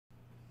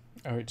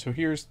All right, so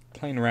here's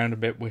playing around a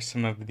bit with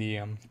some of the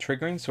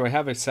triggering. So I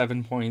have a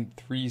 7.37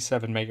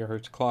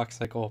 megahertz clock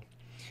cycle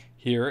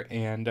here,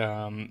 and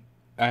I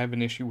have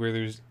an issue where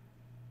there's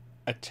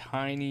a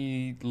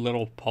tiny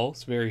little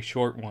pulse, very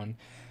short one,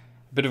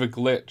 a bit of a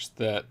glitch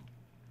that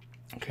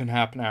can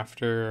happen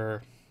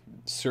after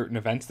certain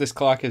events. This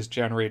clock is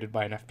generated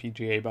by an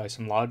FPGA by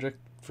some logic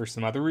for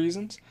some other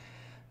reasons.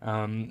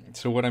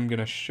 So what I'm going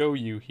to show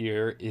you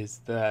here is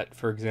that,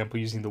 for example,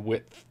 using the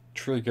width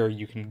trigger,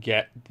 you can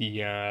get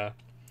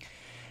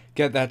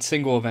that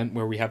single event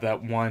where we have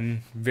that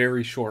one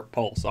very short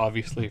pulse.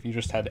 Obviously, if you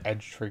just had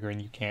edge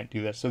triggering, you can't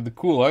do this. So the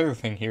cool other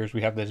thing here is we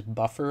have this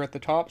buffer at the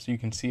top, so you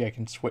can see I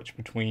can switch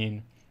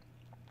between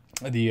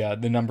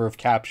the number of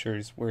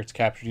captures where it's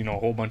captured, a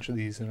whole bunch of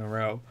these in a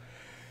row.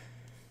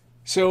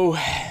 So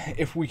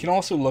if we can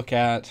also look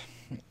at,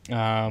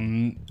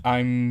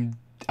 I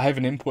have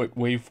an input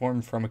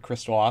waveform from a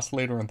crystal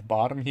oscillator on the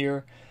bottom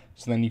here.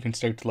 So then you can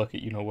start to look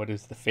at, what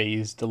is the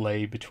phase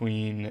delay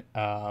between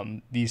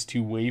these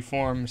two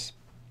waveforms.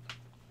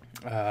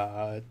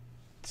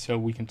 So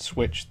we can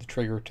switch the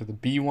trigger to the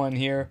B one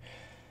here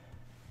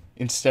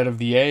instead of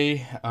the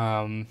A.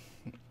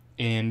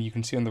 And you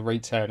can see on the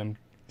right side, I'm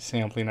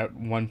sampling at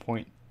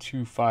 1.25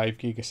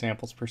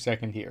 gigasamples per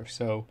second here.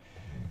 So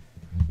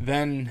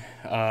then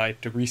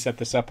to reset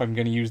this up, I'm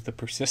going to use the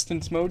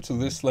persistence mode. So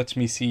this lets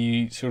me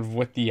see sort of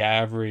what the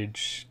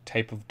average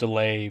type of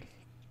delay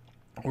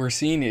we're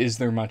seeing. Is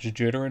there much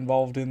jitter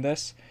involved in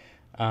this?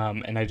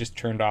 And I just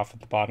turned off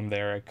at the bottom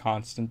there a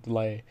constant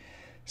delay.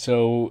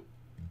 So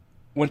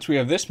once we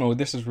have this mode,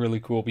 this is really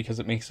cool because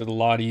it makes it a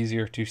lot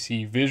easier to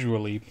see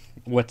visually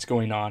what's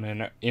going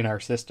on in our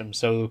system.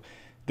 So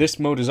this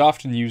mode is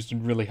often used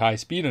in really high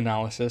speed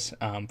analysis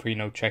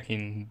for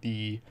checking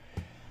the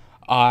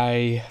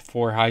I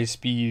for high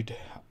speed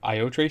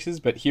IO traces,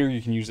 but here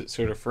you can use it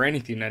sort of for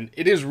anything, and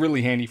it is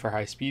really handy for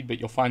high speed, but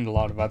you'll find a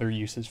lot of other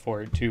uses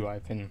for it too.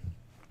 I've been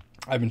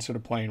sort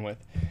of playing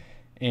with.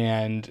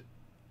 And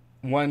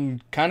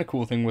one kind of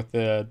cool thing with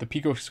the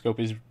PicoScope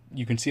is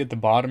you can see at the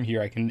bottom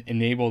here I can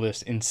enable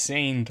this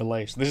insane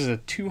delay. So this is a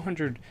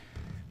 200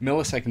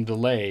 millisecond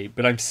delay,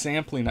 but I'm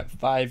sampling at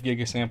 5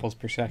 gigasamples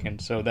per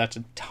second, so that's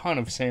a ton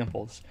of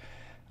samples.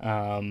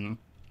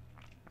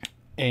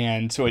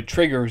 And so it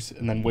triggers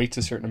and then waits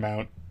a certain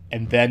amount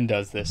and then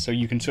does this. So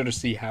you can sort of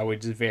see how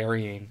it's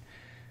varying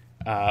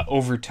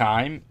over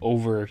time,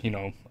 over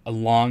a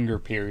longer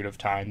period of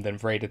time than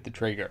right at the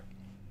trigger.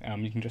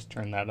 You can just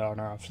turn that on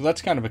or off. So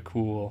that's kind of a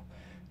cool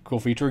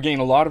feature. Again,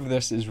 a lot of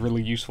this is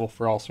really useful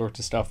for all sorts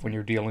of stuff when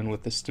you're dealing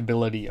with the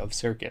stability of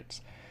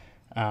circuits.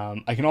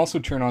 I can also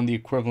turn on the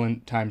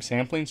equivalent time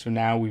sampling. So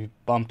now we've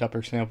bumped up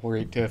our sample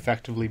rate to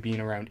effectively being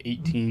around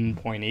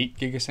 18.8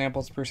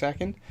 gigasamples per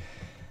second.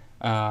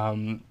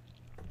 And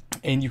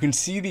you can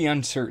see the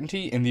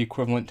uncertainty in the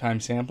equivalent time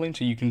sampling.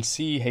 So you can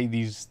see, hey,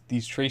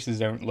 these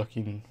traces aren't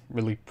looking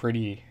really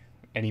pretty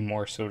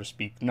anymore, so to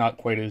speak. Not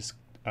quite as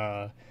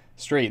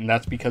straight. And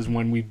that's because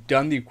when we've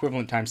done the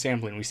equivalent time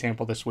sampling, we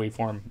sample this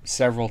waveform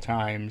several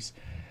times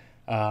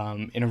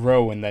in a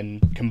row and then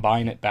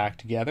combine it back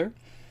together.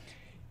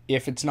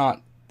 If it's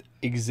not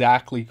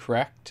exactly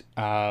correct,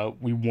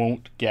 we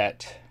won't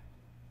get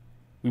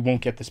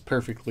this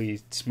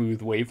perfectly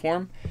smooth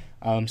waveform.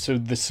 So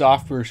the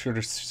software is sort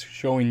of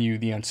showing you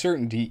the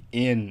uncertainty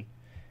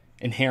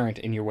inherent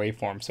in your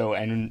waveform. So,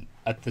 and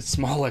at the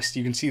smallest,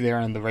 you can see there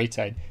on the right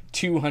side,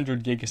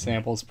 200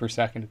 gigasamples per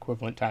second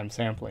equivalent time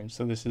sampling.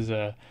 So this is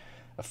a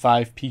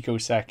 5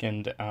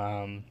 picosecond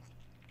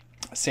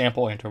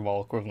sample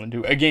interval equivalent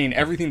to, again,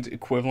 everything's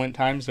equivalent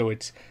time, so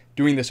it's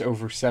doing this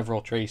over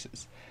several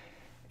traces.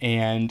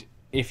 And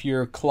if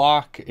your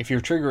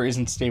trigger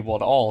isn't stable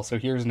at all, so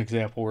here's an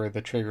example where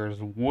the trigger is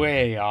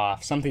way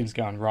off, something's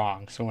gone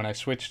wrong. So when I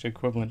switch to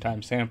equivalent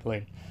time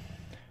sampling,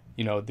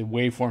 the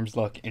waveforms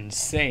look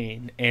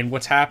insane. And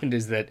what's happened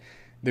is that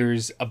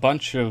there's a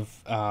bunch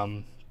of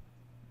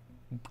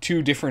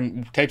two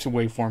different types of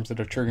waveforms that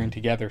are triggering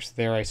together. So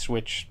there I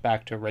switch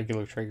back to a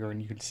regular trigger,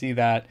 and you can see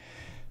that.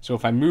 So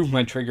if I move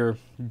my trigger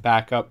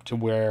back up to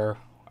where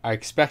I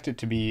expect it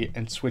to be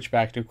and switch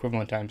back to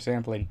equivalent time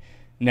sampling,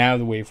 now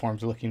the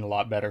waveform's looking a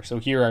lot better. So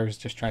here I was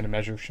just trying to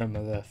measure some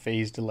of the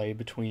phase delay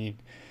between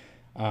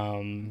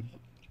two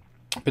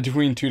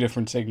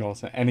different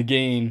signals. And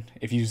again,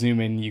 if you zoom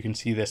in, you can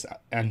see this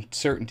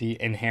uncertainty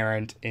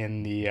inherent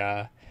in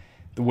the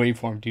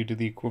waveform due to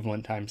the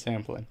equivalent time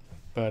sampling.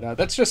 But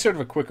that's just sort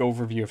of a quick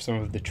overview of some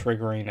of the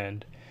triggering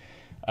and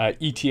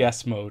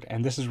ETS mode.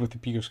 And this is with the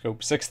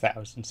PicoScope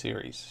 6000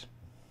 series.